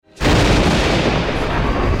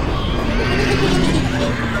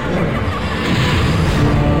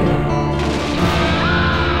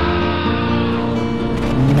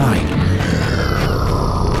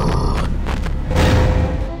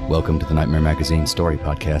Nightmare Magazine story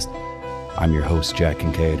podcast. I'm your host, Jack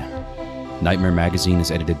Kincaid. Nightmare Magazine is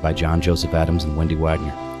edited by John Joseph Adams and Wendy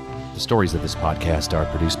Wagner. The stories of this podcast are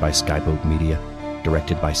produced by Skyboat Media,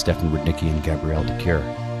 directed by Stefan Rudnicki and Gabrielle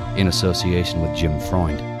DeCure, in association with Jim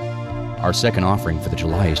Freund. Our second offering for the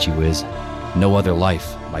July issue is No Other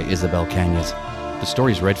Life by Isabel Cañas. The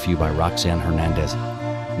story is read for you by Roxanne Hernandez.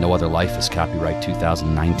 No Other Life is copyright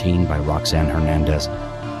 2019 by Roxanne Hernandez.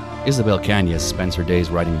 Isabel Cañas spends her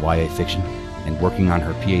days writing YA fiction and working on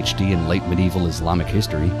her PhD in late medieval Islamic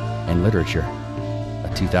history and literature.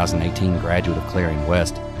 A 2018 graduate of Clarion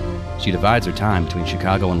West, she divides her time between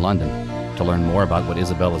Chicago and London to learn more about what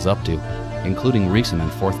Isabel is up to, including recent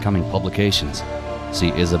and forthcoming publications.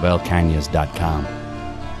 See isabelcañas.com.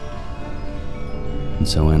 And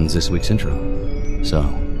so ends this week's intro. So,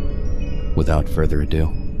 without further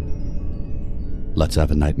ado, let's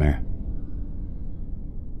have a nightmare.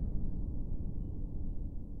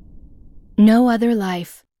 No Other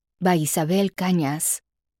Life by Isabel Cañas.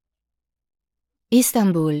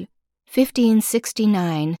 Istanbul,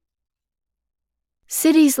 1569.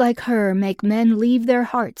 Cities like her make men leave their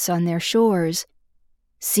hearts on their shores.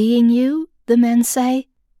 Seeing you, the men say,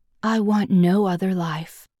 I want no other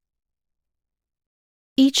life.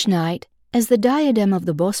 Each night, as the diadem of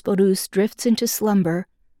the Bosporus drifts into slumber,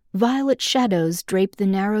 violet shadows drape the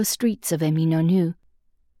narrow streets of Eminönü.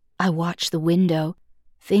 I watch the window,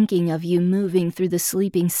 thinking of you moving through the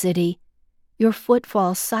sleeping city, your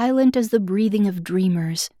footfall silent as the breathing of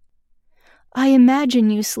dreamers. I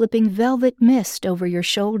imagine you slipping velvet mist over your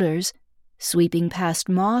shoulders, sweeping past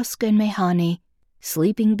mosque and mehani,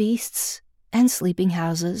 sleeping beasts and sleeping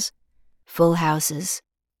houses, full houses,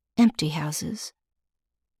 empty houses.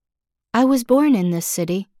 I was born in this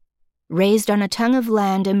city, raised on a tongue of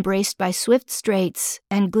land embraced by swift straits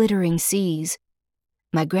and glittering seas.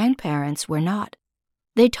 My grandparents were not.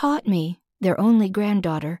 They taught me, their only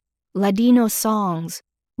granddaughter, Ladino songs,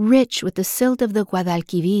 rich with the silt of the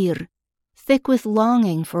Guadalquivir, thick with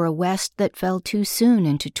longing for a west that fell too soon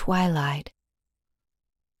into twilight.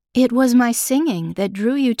 It was my singing that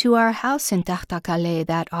drew you to our house in Tahtakale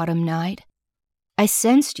that autumn night. I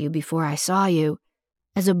sensed you before I saw you,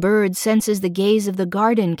 as a bird senses the gaze of the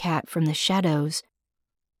garden cat from the shadows.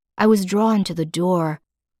 I was drawn to the door,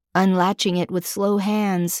 unlatching it with slow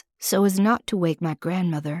hands so as not to wake my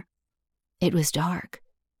grandmother. It was dark.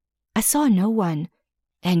 I saw no one,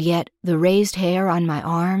 and yet the raised hair on my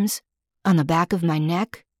arms, on the back of my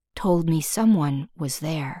neck, told me someone was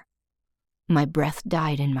there. My breath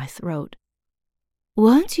died in my throat.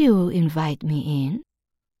 Won't you invite me in?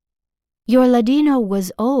 Your Ladino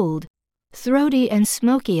was old, throaty and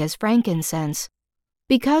smoky as frankincense.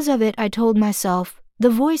 Because of it, I told myself, the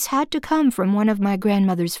voice had to come from one of my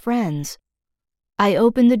grandmother's friends. I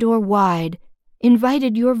opened the door wide,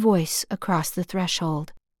 invited your voice across the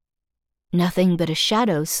threshold. Nothing but a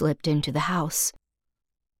shadow slipped into the house.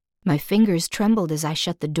 My fingers trembled as I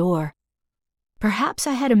shut the door. Perhaps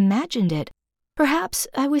I had imagined it. Perhaps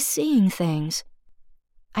I was seeing things.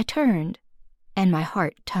 I turned, and my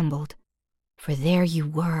heart tumbled. For there you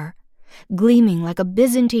were, gleaming like a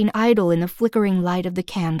Byzantine idol in the flickering light of the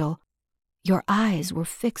candle. Your eyes were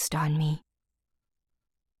fixed on me.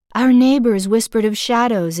 Our neighbors whispered of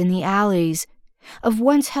shadows in the alleys, of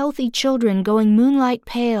once healthy children going moonlight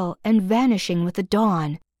pale and vanishing with the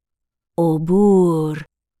dawn. Obur.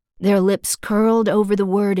 Their lips curled over the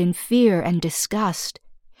word in fear and disgust,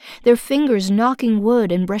 their fingers knocking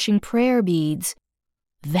wood and brushing prayer beads.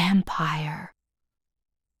 Vampire.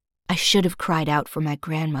 I should have cried out for my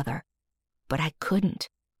grandmother, but I couldn't.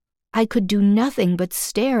 I could do nothing but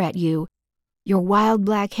stare at you, your wild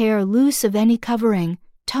black hair loose of any covering,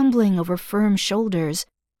 tumbling over firm shoulders,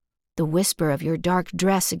 the whisper of your dark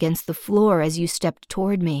dress against the floor as you stepped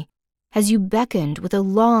toward me, as you beckoned with a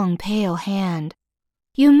long, pale hand.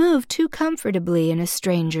 You moved too comfortably in a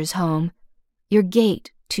stranger's home, your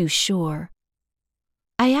gait too sure.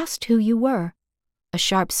 I asked who you were. A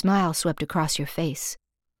sharp smile swept across your face.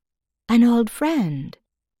 An old friend,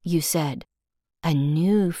 you said. A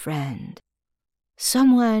new friend.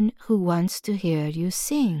 Someone who wants to hear you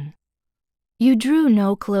sing. You drew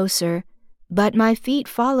no closer, but my feet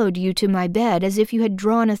followed you to my bed as if you had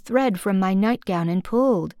drawn a thread from my nightgown and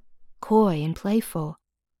pulled, coy and playful.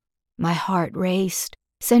 My heart raced,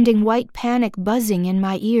 sending white panic buzzing in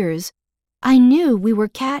my ears. I knew we were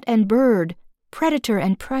cat and bird, predator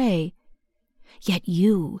and prey. Yet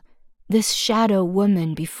you, this shadow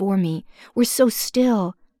woman before me, were so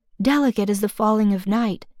still, delicate as the falling of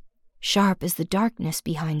night, sharp as the darkness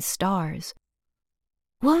behind stars.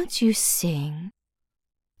 Won't you sing?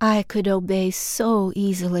 I could obey so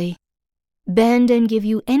easily. bend and give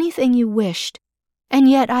you anything you wished, and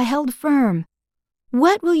yet I held firm.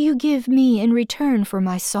 What will you give me in return for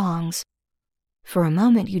my songs?" For a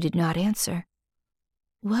moment you did not answer.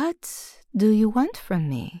 "What do you want from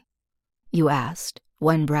me?" you asked,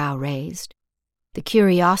 one brow raised. The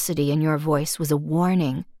curiosity in your voice was a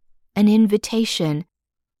warning, an invitation,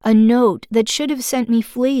 a note that should have sent me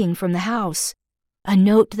fleeing from the house, a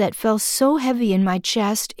note that fell so heavy in my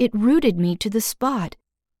chest it rooted me to the spot.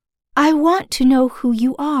 "I want to know who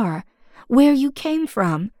you are, where you came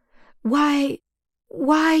from, why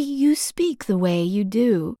you speak the way you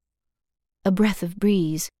do." A breath of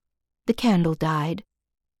breeze. The candle died.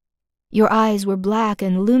 Your eyes were black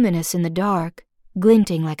and luminous in the dark,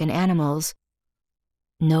 glinting like an animal's.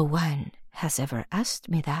 "No one has ever asked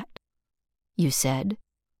me that," you said.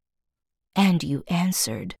 And you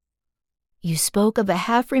answered. You spoke of a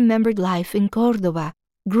half-remembered life in Córdoba,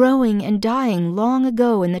 growing and dying long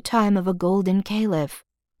ago in the time of a golden caliph.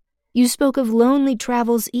 You spoke of lonely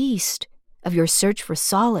travels east, of your search for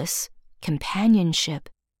solace, companionship.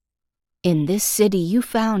 In this city you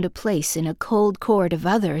found a place in a cold court of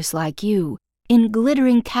others like you, in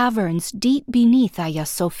glittering caverns deep beneath Hagia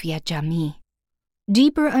Sophia Jami,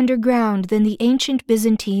 deeper underground than the ancient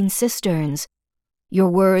Byzantine cisterns. Your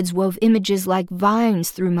words wove images like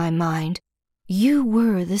vines through my mind. You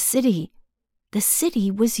were the city. The city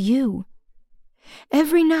was you.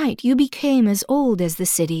 Every night you became as old as the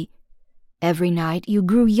city. Every night you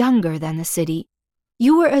grew younger than the city.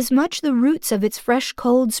 You were as much the roots of its fresh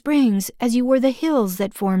cold springs as you were the hills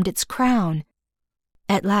that formed its crown.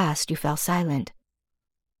 At last you fell silent.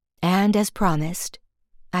 And as promised,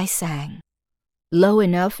 I sang, low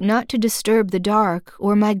enough not to disturb the dark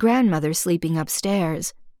or my grandmother sleeping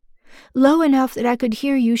upstairs, low enough that I could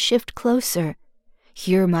hear you shift closer,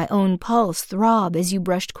 hear my own pulse throb as you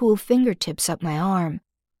brushed cool fingertips up my arm,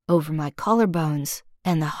 over my collarbones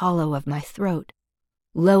and the hollow of my throat,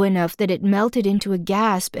 low enough that it melted into a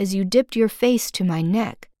gasp as you dipped your face to my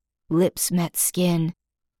neck, lips met skin,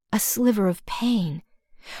 a sliver of pain,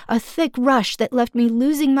 a thick rush that left me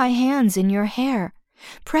losing my hands in your hair,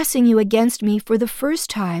 pressing you against me for the first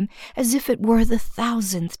time as if it were the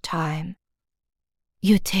 1,000th time.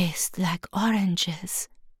 "You taste like oranges."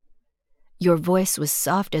 Your voice was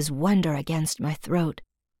soft as wonder against my throat.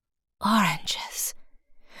 "Oranges.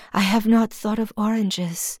 I have not thought of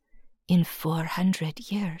oranges in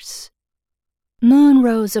 400 years." Moon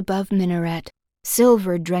rose above minaret,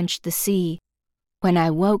 silver drenched the sea. When I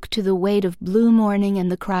woke to the weight of blue morning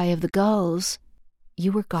and the cry of the gulls,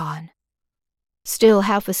 you were gone. Still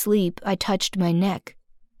half asleep, I touched my neck.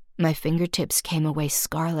 My fingertips came away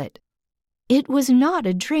scarlet. It was not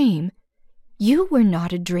a dream. You were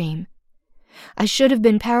not a dream. I should have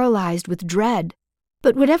been paralyzed with dread,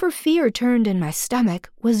 but whatever fear turned in my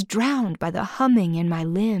stomach was drowned by the humming in my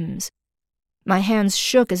limbs. My hands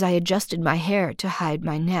shook as I adjusted my hair to hide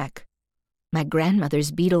my neck. My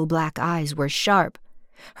grandmother's beetle-black eyes were sharp,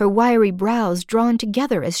 her wiry brows drawn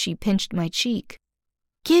together as she pinched my cheek.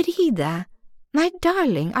 "Querida, my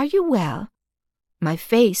darling, are you well?" My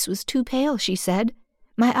face was too pale, she said,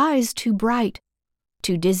 my eyes too bright.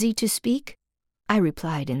 Too dizzy to speak, I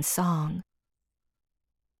replied in song.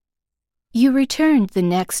 You returned the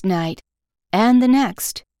next night, and the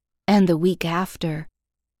next, and the week after.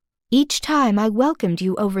 Each time I welcomed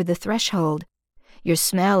you over the threshold, your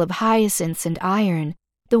smell of hyacinths and iron,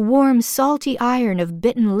 the warm, salty iron of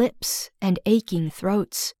bitten lips and aching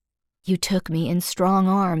throats. You took me in strong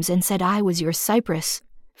arms and said I was your cypress,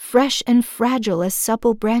 fresh and fragile as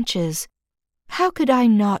supple branches. How could I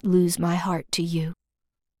not lose my heart to you?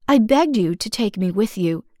 I begged you to take me with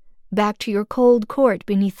you, back to your cold court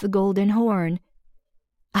beneath the golden horn.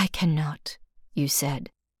 I cannot, you said.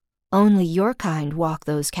 Only your kind walk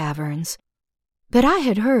those caverns. But I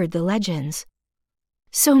had heard the legends.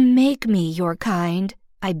 So make me your kind,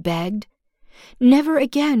 I begged. Never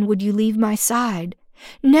again would you leave my side.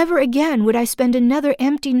 Never again would I spend another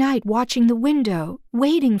empty night watching the window,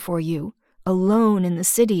 waiting for you, alone in the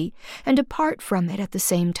city, and apart from it at the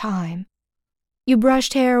same time. You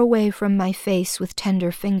brushed hair away from my face with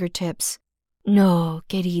tender fingertips. No,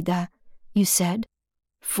 querida, you said,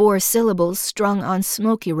 4 syllables strung on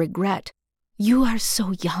smoky regret. You are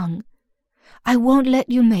so young. I won't let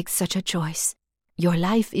you make such a choice. Your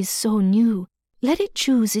life is so new. Let it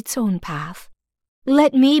choose its own path.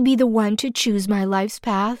 Let me be the one to choose my life's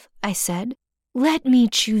path, I said. Let me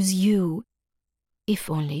choose you. If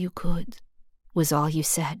only you could, was all you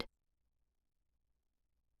said.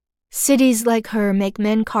 Cities like her make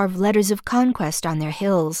men carve letters of conquest on their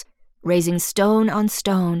hills, raising stone on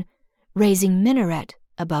stone, raising minaret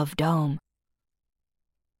above dome.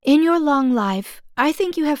 In your long life, I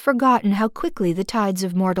think you have forgotten how quickly the tides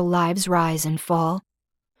of mortal lives rise and fall.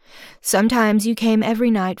 Sometimes you came every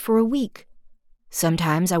night for a week.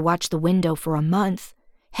 Sometimes I watched the window for a month,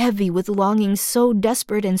 heavy with longing so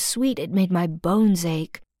desperate and sweet it made my bones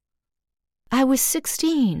ache. I was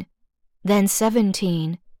 16, then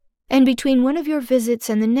 17, and between one of your visits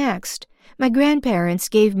and the next, my grandparents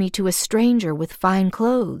gave me to a stranger with fine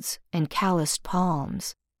clothes and calloused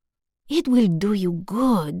palms. "It will do you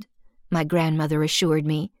good," my grandmother assured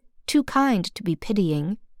me, too kind to be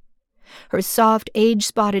pitying. Her soft,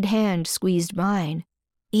 age-spotted hand squeezed mine.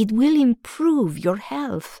 "It will improve your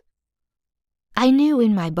health." I knew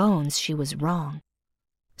in my bones she was wrong.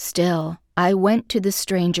 Still, I went to the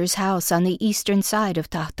stranger's house on the eastern side of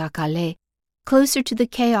Tahtakale, closer to the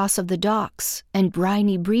chaos of the docks and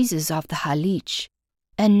briny breezes off the Halich,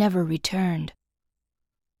 and never returned.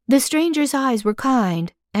 The stranger's eyes were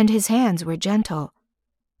kind, and his hands were gentle,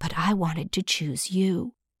 but I wanted to choose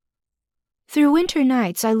you. Through winter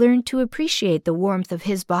nights I learned to appreciate the warmth of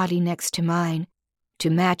his body next to mine, to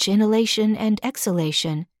match inhalation and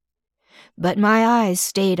exhalation. But my eyes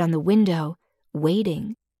stayed on the window,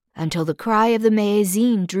 waiting, until the cry of the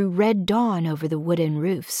Meazine drew red dawn over the wooden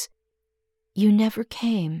roofs. You never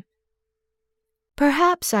came.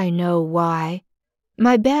 Perhaps I know why.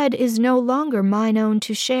 My bed is no longer mine own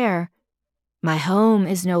to share. My home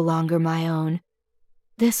is no longer my own.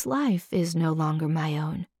 This life is no longer my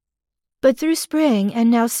own. But through spring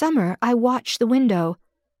and now summer I watch the window.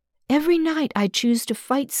 Every night I choose to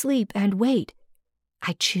fight sleep and wait.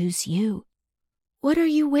 I choose you. "What are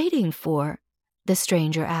you waiting for?" the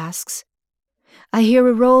stranger asks. I hear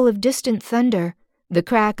a roll of distant thunder, the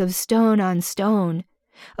crack of stone on stone,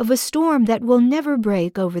 of a storm that will never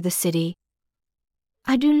break over the city.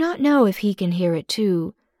 I do not know if he can hear it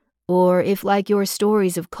too, or if, like your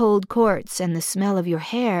stories of cold courts and the smell of your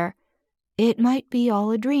hair, it might be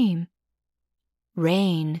all a dream.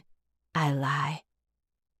 Rain, I lie.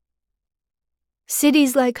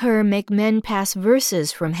 Cities like her make men pass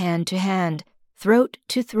verses from hand to hand, throat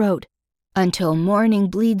to throat, until morning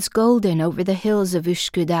bleeds golden over the hills of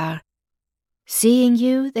Üsküdar. Seeing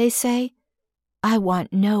you, they say, I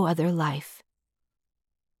want no other life.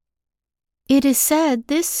 It is said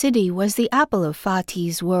this city was the apple of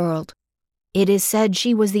Fatih's world. It is said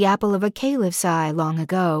she was the apple of a caliph's eye long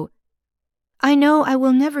ago. I know I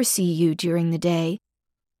will never see you during the day,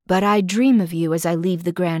 but I dream of you as I leave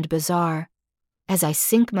the Grand Bazaar, as I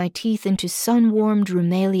sink my teeth into sun-warmed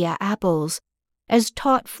Rumelia apples, as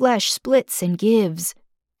taut flesh splits and gives,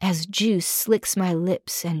 as juice slicks my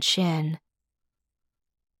lips and chin.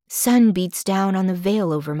 Sun beats down on the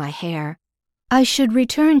veil over my hair. I should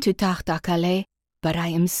return to Tahtakale, but I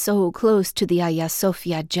am so close to the Hagia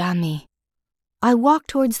Sophia Jami. I walk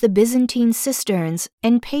towards the Byzantine cisterns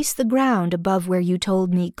and pace the ground above where you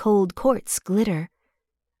told me cold courts glitter.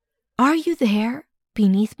 Are you there,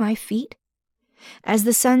 beneath my feet? As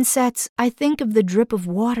the sun sets, I think of the drip of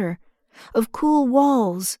water, of cool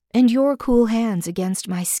walls and your cool hands against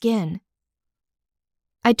my skin.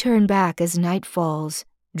 I turn back as night falls,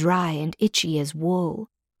 dry and itchy as wool.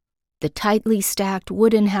 The tightly stacked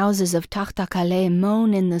wooden houses of Tahtakale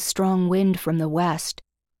moan in the strong wind from the west,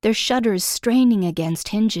 their shutters straining against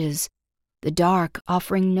hinges, the dark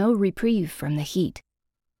offering no reprieve from the heat.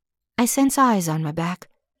 I sense eyes on my back.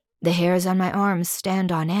 The hairs on my arms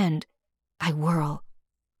stand on end. I whirl.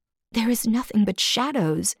 There is nothing but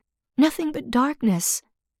shadows, nothing but darkness.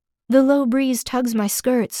 The low breeze tugs my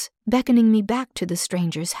skirts, beckoning me back to the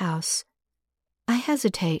stranger's house. I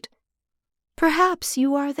hesitate. Perhaps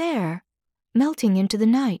you are there, melting into the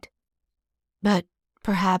night. But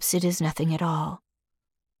perhaps it is nothing at all.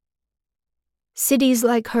 Cities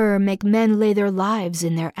like her make men lay their lives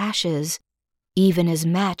in their ashes, even as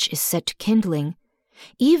match is set to kindling,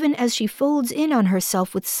 even as she folds in on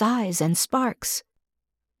herself with sighs and sparks.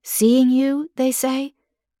 Seeing you, they say,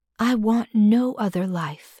 I want no other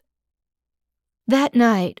life. That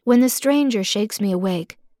night, when the stranger shakes me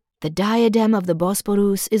awake, the diadem of the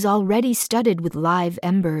Bosporus is already studded with live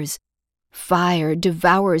embers. Fire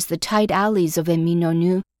devours the tight alleys of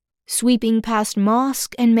Eminönü, sweeping past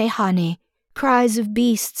mosque and meyhane, cries of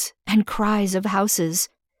beasts and cries of houses,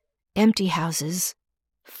 empty houses,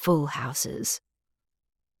 full houses.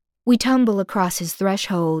 We tumble across his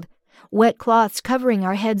threshold, wet cloths covering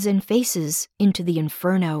our heads and faces, into the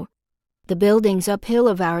inferno. The buildings uphill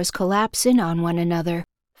of ours collapse in on one another,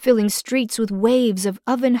 filling streets with waves of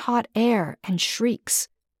oven-hot air and shrieks.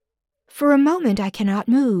 For a moment I cannot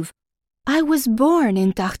move. I was born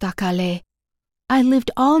in Tahtakale. I lived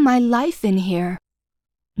all my life in here.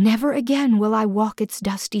 Never again will I walk its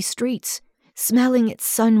dusty streets, smelling its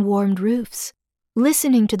sun-warmed roofs,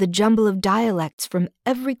 listening to the jumble of dialects from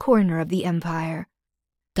every corner of the empire.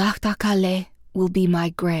 Tahtakale will be my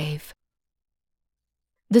grave.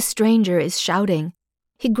 The stranger is shouting.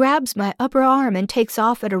 He grabs my upper arm and takes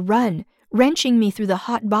off at a run, wrenching me through the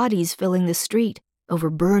hot bodies filling the street, over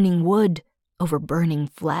burning wood, over burning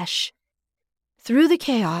flesh. Through the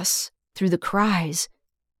chaos, through the cries,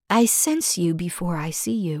 I sense you before I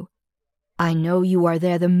see you. I know you are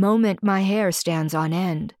there the moment my hair stands on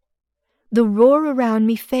end. The roar around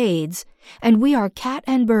me fades, and we are cat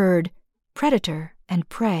and bird, predator and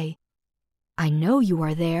prey. I know you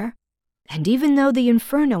are there, and even though the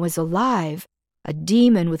inferno is alive, a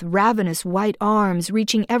demon with ravenous white arms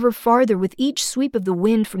reaching ever farther with each sweep of the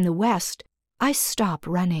wind from the west, I stop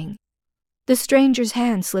running. The stranger's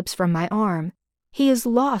hand slips from my arm. He is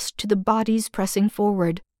lost to the bodies pressing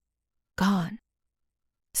forward. Gone.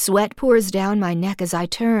 Sweat pours down my neck as I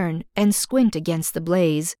turn and squint against the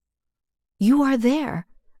blaze. You are there,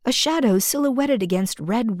 a shadow silhouetted against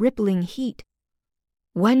red rippling heat.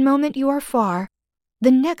 One moment you are far,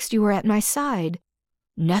 the next you are at my side.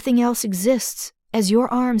 Nothing else exists as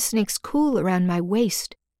your arm snakes cool around my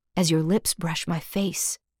waist, as your lips brush my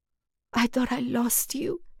face. I thought I lost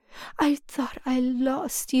you. I thought I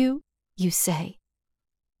lost you, you say.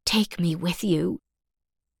 Take me with you.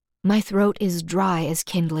 My throat is dry as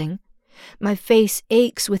kindling. My face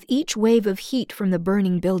aches with each wave of heat from the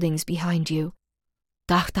burning buildings behind you.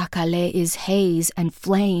 Tahtakale is haze and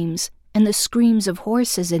flames, and the screams of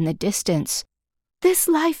horses in the distance. This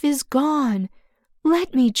life is gone.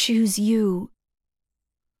 Let me choose you.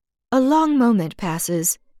 A long moment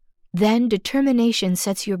passes. Then determination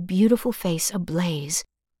sets your beautiful face ablaze.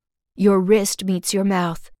 Your wrist meets your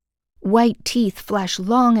mouth. White teeth flash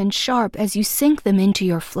long and sharp as you sink them into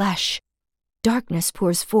your flesh. Darkness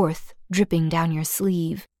pours forth, dripping down your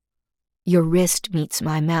sleeve. Your wrist meets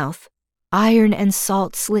my mouth. Iron and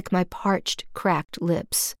salt slick my parched, cracked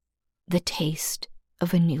lips. The taste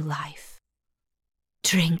of a new life.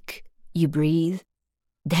 Drink, you breathe.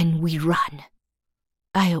 Then we run.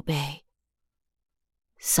 I obey.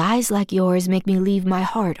 Sighs like yours make me leave my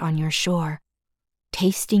heart on your shore.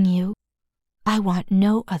 Tasting you, I want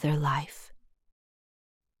no other life.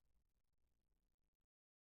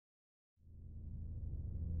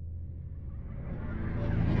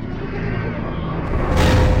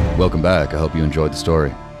 Welcome back. I hope you enjoyed the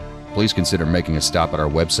story. Please consider making a stop at our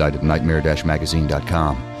website at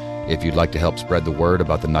nightmare-magazine.com. If you'd like to help spread the word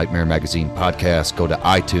about the Nightmare Magazine podcast, go to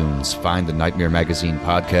iTunes, find the Nightmare Magazine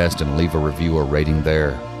podcast, and leave a review or rating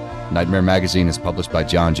there. Nightmare Magazine is published by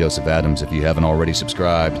John Joseph Adams. If you haven't already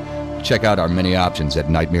subscribed, check out our many options at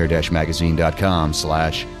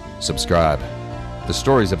nightmare-magazine.com/subscribe. The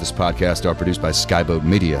stories of this podcast are produced by Skyboat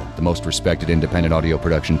Media, the most respected independent audio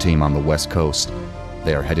production team on the West Coast.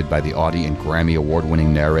 They are headed by the Audie and Grammy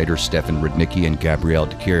award-winning narrators Stefan Rudnicki and Gabrielle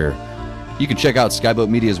DeCure. You can check out Skyboat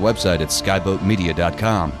Media's website at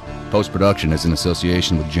skyboatmedia.com. Post-production is in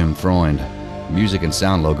association with Jim Freund. Music and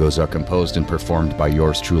sound logos are composed and performed by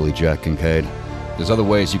yours truly, Jack Kincaid. There's other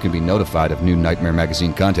ways you can be notified of new Nightmare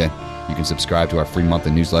Magazine content. You can subscribe to our free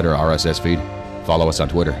monthly newsletter RSS feed, follow us on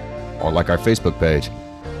Twitter, or like our Facebook page.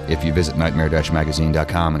 If you visit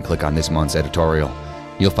nightmare-magazine.com and click on this month's editorial,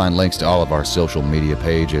 you'll find links to all of our social media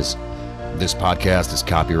pages. This podcast is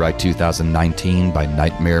copyright 2019 by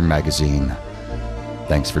Nightmare Magazine.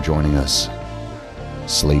 Thanks for joining us.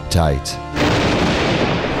 Sleep tight.